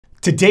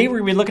Today we're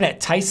going to be looking at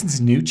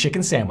Tyson's new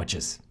chicken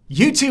sandwiches.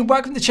 YouTube,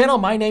 welcome to the channel.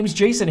 My name is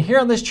Jason. Here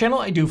on this channel,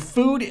 I do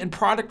food and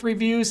product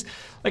reviews.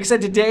 Like I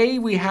said, today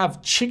we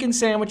have chicken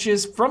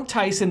sandwiches from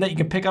Tyson that you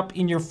can pick up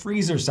in your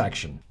freezer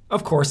section.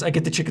 Of course, I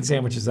get the chicken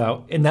sandwiches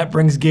out, and that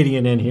brings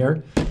Gideon in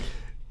here.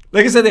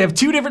 Like I said, they have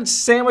two different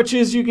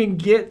sandwiches you can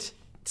get,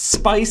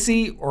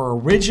 spicy or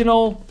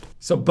original.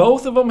 So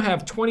both of them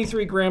have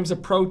 23 grams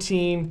of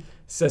protein. It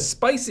says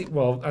spicy,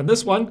 well, on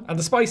this one, on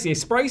the spicy, a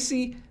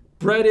spicy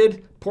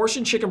breaded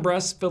portion chicken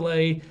breast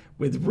fillet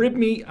with rib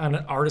meat on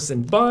an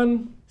artisan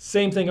bun.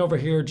 Same thing over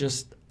here,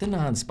 just the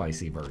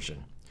non-spicy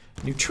version.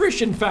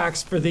 Nutrition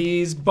facts for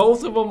these,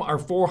 both of them are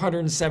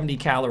 470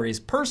 calories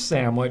per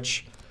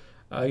sandwich.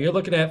 You're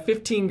looking at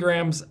 15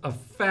 grams of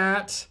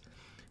fat,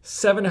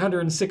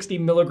 760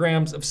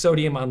 milligrams of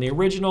sodium on the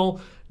original,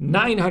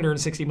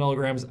 960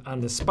 milligrams on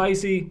the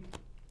spicy.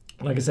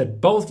 Like I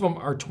said, both of them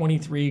are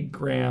 23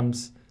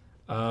 grams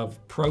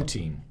of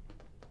protein.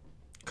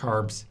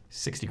 Carbs,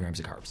 60 grams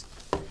of carbs.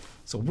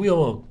 So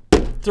we'll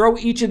throw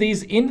each of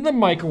these into the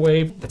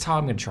microwave. That's how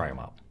I'm gonna try them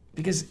out.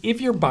 Because if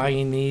you're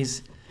buying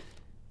these,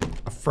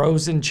 a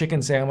frozen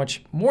chicken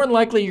sandwich, more than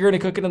likely you're gonna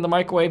cook it in the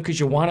microwave because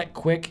you want it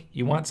quick.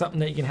 You want something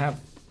that you can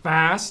have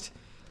fast.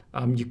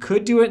 You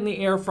could do it in the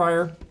air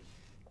fryer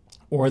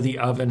or the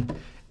oven.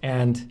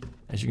 And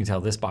as you can tell,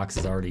 this box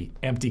is already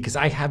empty because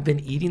I have been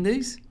eating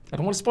these. I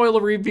don't want to spoil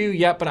the review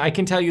yet, but I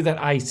can tell you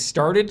that I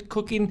started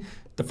cooking.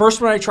 The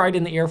first one I tried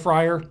in the air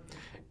fryer,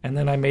 and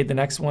then I made the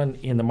next one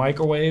in the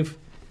microwave.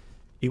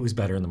 It was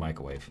better in the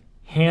microwave.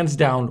 Hands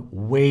down,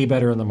 way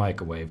better in the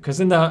microwave.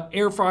 Because in the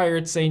air fryer,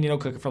 it's saying,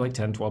 cook it for like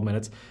 10, 12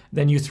 minutes.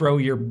 Then you throw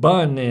your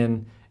bun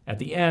in at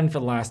the end for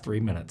the last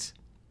 3 minutes.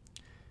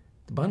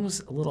 The bun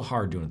was a little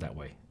hard doing it that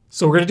way.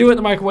 So we're gonna do it in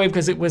the microwave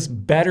because it was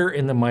better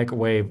in the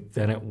microwave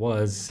than it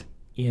was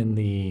in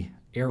the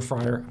air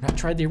fryer. I've not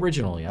tried the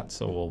original yet,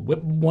 so we'll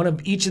whip one of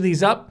each of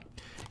these up.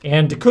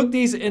 And to cook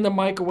these in the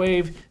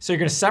microwave, so you're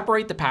gonna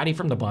separate the patty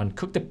from the bun,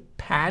 cook the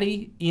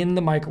patty in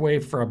the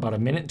microwave for about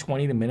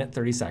 1:20 to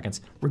 1:30 seconds.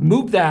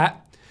 Remove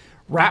that,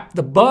 wrap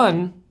the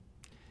bun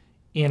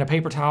in a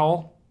paper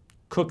towel,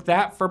 cook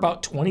that for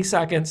about 20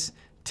 seconds,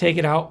 take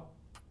it out,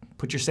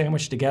 put your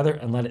sandwich together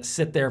and let it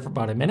sit there for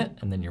about a minute,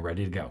 and then you're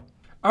ready to go.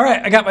 All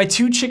right, I got my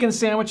two chicken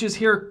sandwiches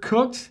here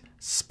cooked.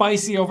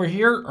 Spicy over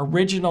here,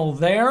 original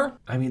there.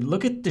 I mean,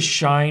 look at the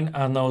shine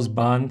on those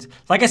buns.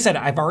 Like I said,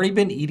 I've already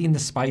been eating the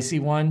spicy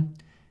one.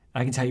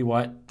 I can tell you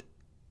what,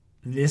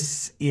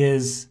 this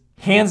is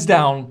hands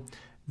down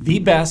the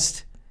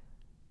best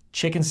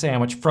chicken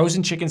sandwich,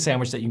 frozen chicken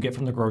sandwich that you can get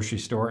from the grocery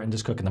store and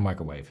just cook in the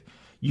microwave.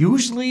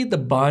 Usually the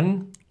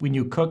bun, when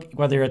you cook,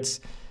 whether it's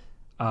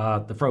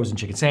the frozen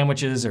chicken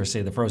sandwiches or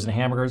say the frozen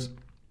hamburgers,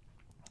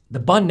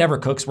 the bun never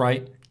cooks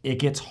right. It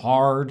gets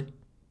hard.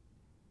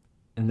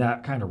 And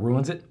that kind of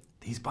ruins it.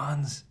 These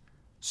buns,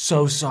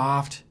 so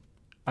soft.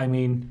 I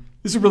mean,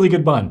 this is a really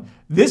good bun.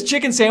 This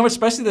chicken sandwich,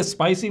 especially the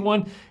spicy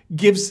one,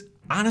 gives,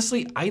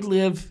 honestly, I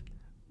live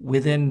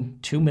within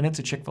 2 minutes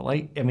of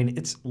Chick-fil-A. I mean,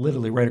 it's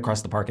literally right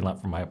across the parking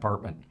lot from my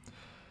apartment.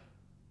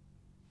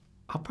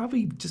 I'll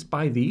probably just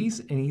buy these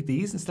and eat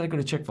these instead of go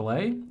to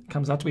Chick-fil-A.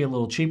 Comes out to be a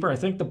little cheaper. I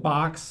think the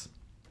box,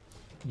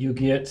 you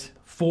get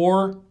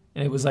 4,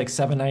 and it was like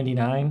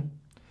 $7.99.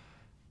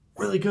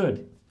 Really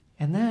good.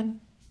 And then,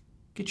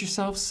 get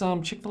yourself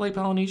some Chick-fil-A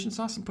Polynesian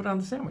sauce and put it on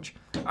the sandwich.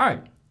 All right,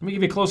 let me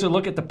give you a closer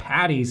look at the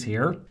patties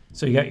here.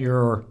 So you got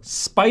your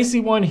spicy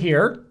one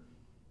here,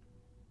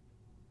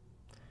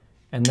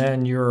 and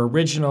then your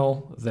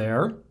original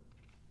there.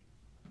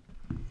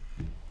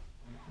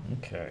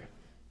 Okay.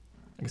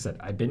 Like I said,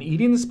 I've been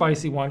eating the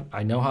spicy one.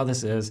 I know how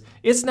this is.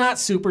 It's not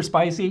super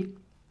spicy.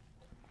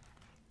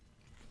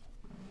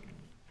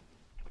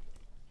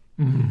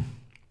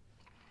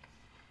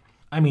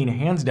 I mean,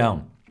 hands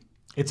down.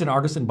 It's an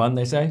artisan bun,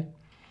 they say.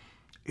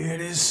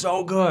 It is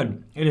so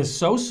good. It is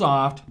so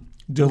soft,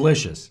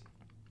 delicious.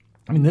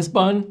 I mean, this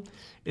bun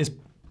is,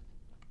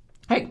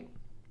 hey,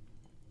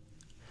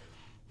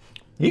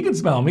 he can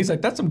smell him. He's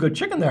like, that's some good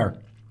chicken there.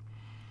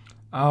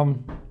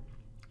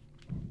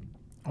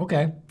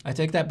 Okay, I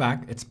take that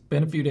back. It's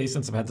been a few days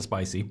since I've had the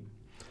spicy.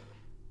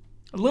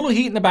 A little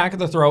heat in the back of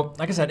the throat.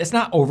 Like I said, it's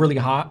not overly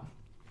hot.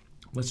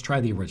 Let's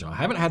try the original. I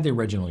haven't had the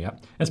original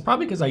yet. It's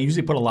probably because I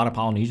usually put a lot of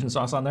Polynesian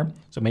sauce on there,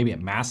 so maybe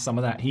it masks some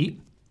of that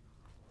heat.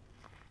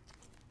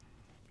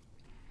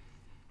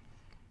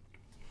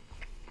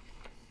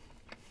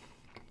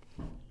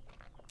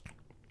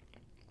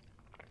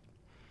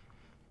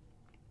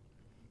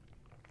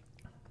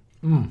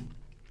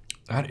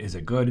 That is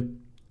a good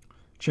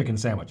chicken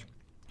sandwich.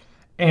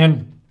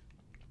 And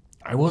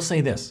I will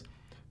say this,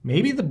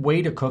 maybe the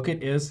way to cook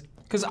it is,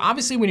 because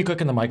obviously when you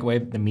cook in the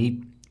microwave, the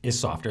meat is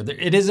softer.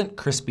 It isn't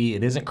crispy,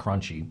 it isn't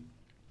crunchy.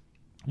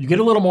 You get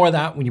a little more of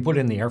that when you put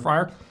it in the air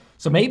fryer.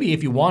 So maybe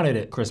if you wanted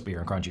it crispier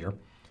and crunchier,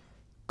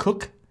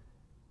 cook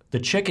the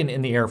chicken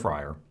in the air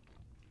fryer,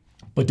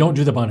 but don't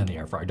do the bun in the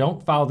air fryer.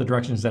 Don't follow the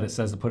directions that it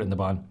says to put it in the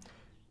bun.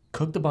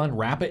 Cook the bun,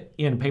 wrap it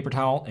in a paper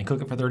towel, and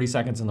cook it for 30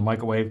 seconds in the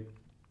microwave.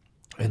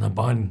 And the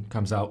bun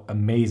comes out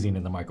amazing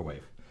in the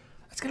microwave.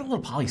 Let's get a little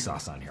poly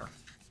sauce on here.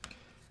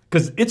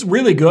 Because it's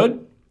really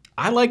good.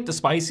 I like the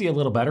spicy a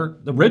little better.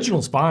 The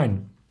original's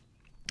fine.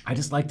 I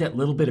just like that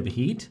little bit of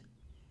heat.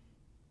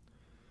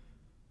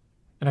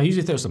 And I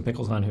usually throw some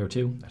pickles on here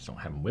too. I just don't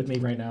have them with me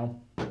right now.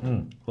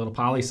 A little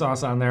poly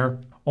sauce on there.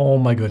 Oh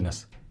my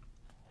goodness.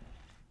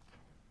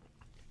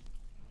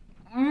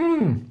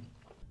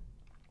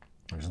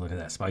 Just look at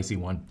that spicy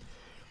one.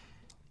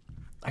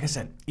 Like I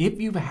said, if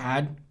you've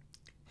had,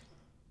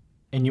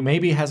 and you may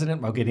be hesitant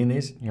about getting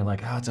these, you're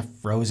like, oh, it's a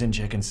frozen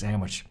chicken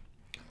sandwich.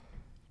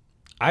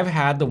 I've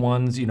had the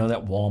ones, you know,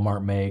 that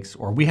Walmart makes,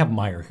 or we have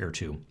Meijer here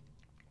too.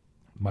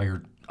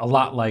 Meijer, a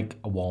lot like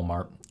a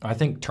Walmart. I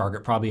think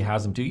Target probably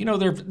has them too. You know,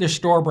 they're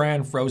store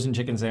brand frozen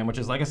chicken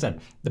sandwiches. Like I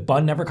said, the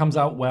bun never comes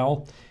out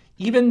well.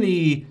 Even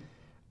the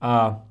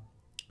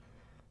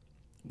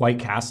White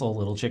Castle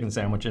little chicken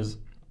sandwiches,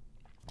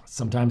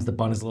 sometimes the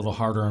bun is a little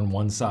harder on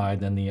one side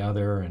than the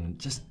other and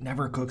just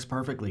never cooks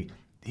perfectly.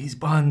 These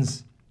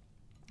buns,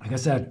 like I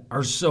said,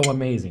 are so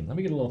amazing. Let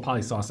me get a little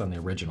poly sauce on the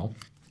original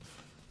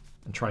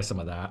and try some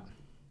of that.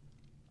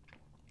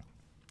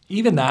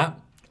 Even that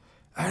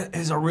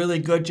is a really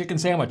good chicken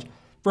sandwich.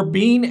 For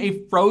being a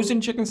frozen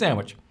chicken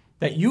sandwich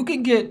that you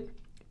can get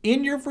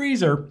in your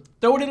freezer,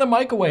 throw it in the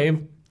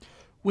microwave,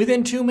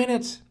 within 2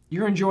 minutes,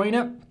 you're enjoying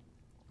it.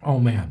 Oh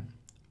man,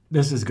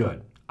 this is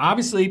good.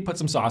 Obviously, put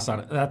some sauce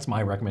on it. That's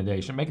my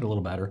recommendation. Make it a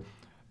little better.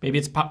 Maybe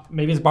it's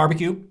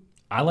barbecue.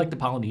 I like the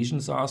Polynesian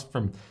sauce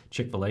from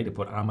Chick-fil-A to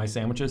put on my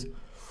sandwiches.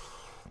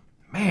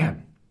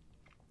 Man,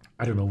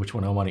 I don't know which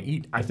one I want to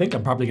eat. I think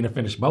I'm probably going to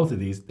finish both of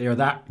these. They are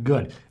that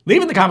good.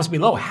 Leave in the comments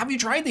below. Have you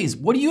tried these?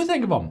 What do you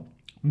think of them?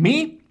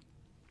 Me,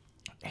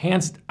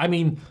 I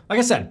mean, like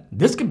I said,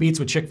 this competes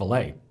with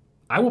Chick-fil-A.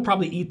 I will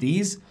probably eat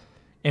these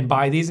and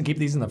buy these and keep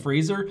these in the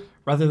freezer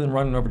rather than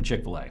running over to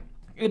Chick-fil-A.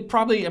 It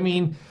probably, I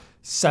mean,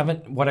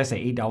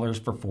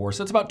 $8 for 4.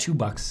 So it's about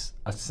 $2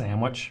 a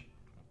sandwich.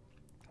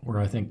 Where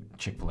I think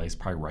Chick-fil-A is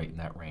probably right in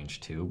that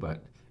range too,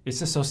 but it's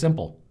just so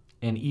simple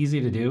and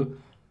easy to do.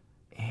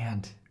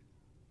 And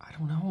I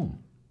don't know,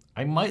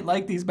 I might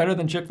like these better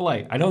than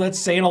Chick-fil-A. I know that's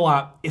saying a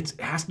lot. It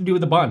has to do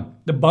with the bun.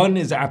 The bun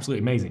is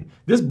absolutely amazing.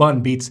 This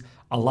bun beats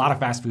a lot of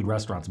fast food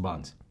restaurants'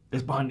 buns.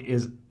 This bun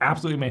is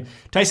absolutely amazing.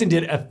 Tyson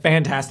did a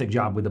fantastic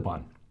job with the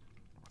bun.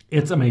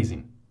 It's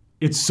amazing.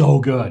 It's so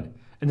good.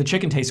 And the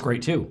chicken tastes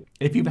great too.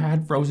 If you've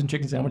had frozen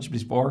chicken sandwiches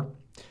before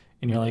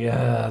and you're like,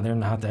 they're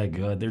not that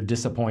good, they're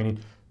disappointing,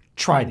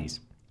 try these.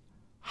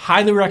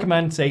 Highly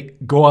recommend,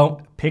 go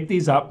out, pick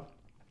these up,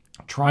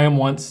 try them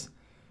once.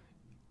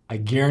 I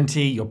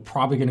guarantee you're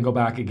probably gonna go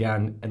back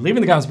again. And leave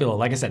in the comments below,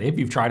 like I said, if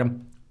you've tried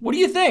them, what do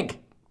you think?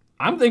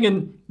 I'm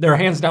thinking they're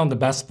hands down the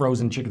best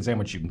frozen chicken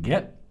sandwich you can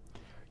get.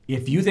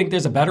 If you think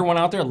there's a better one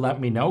out there,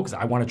 let me know, because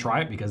I want to try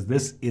it, because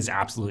this is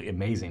absolutely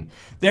amazing.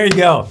 There you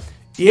go.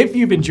 If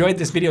you've enjoyed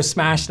this video,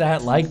 smash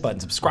that like button,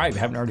 subscribe if you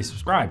haven't already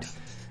subscribed.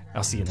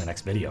 I'll see you in the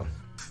next video.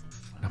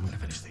 And I'm gonna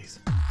finish these.